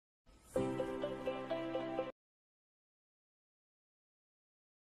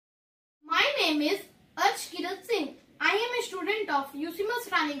name is Arshkirat Singh. I am a student of UCMAS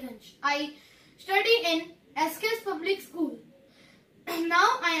Raniganj. I study in SKS Public School. Now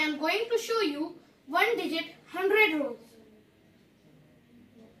I am going to show you one digit 100 rows.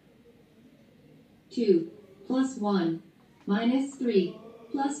 2 plus 1 minus 3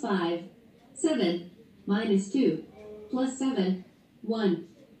 plus 5, 7 minus 2 plus 7, 1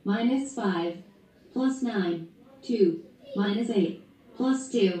 minus 5 plus 9, 2 minus 8 plus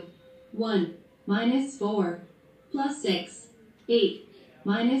 2, 1 minus 4 plus 6, 8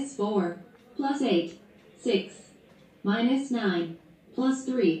 minus 4 plus 8, 6 minus 9 plus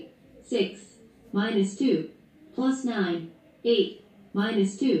 3, 6 minus 2 plus 9, 8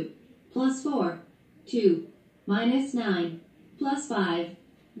 minus 2 plus 4, 2 minus 9 plus 5,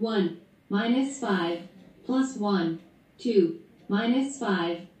 1 minus 5 plus 1, 2 minus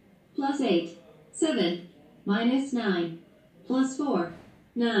 5 plus 8, 7 minus 9 plus 4,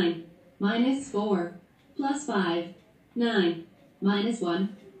 9 minus 4 plus 5, 9 minus 1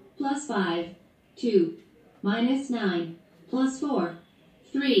 plus 5, 2 minus 9 plus 4,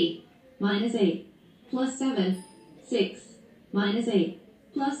 3 minus 8 plus 7, 6 minus 8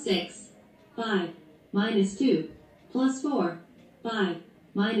 plus 6, 5 minus 2 plus 4, 5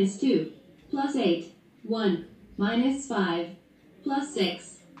 minus 2 plus 8, 1 minus 5 plus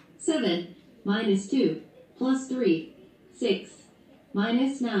 6, 7 minus 2 plus 3, 6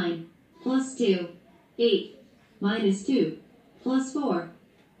 minus 9 plus 2, 8 minus 2 plus 4,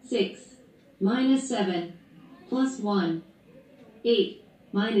 6 minus 7 plus 1, 8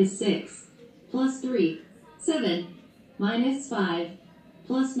 minus 6 plus 3, 7 minus 5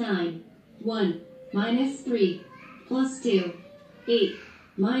 plus 9, 1 minus 3 plus 2, 8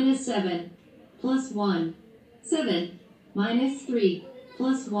 minus 7 plus 1, 7 minus 3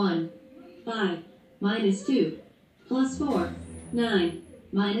 plus 1, 5 minus 2 plus 4, 9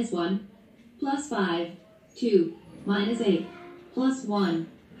 minus 1 plus 5, 2 minus 8 plus 1,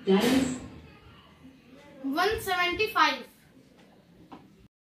 that is 175.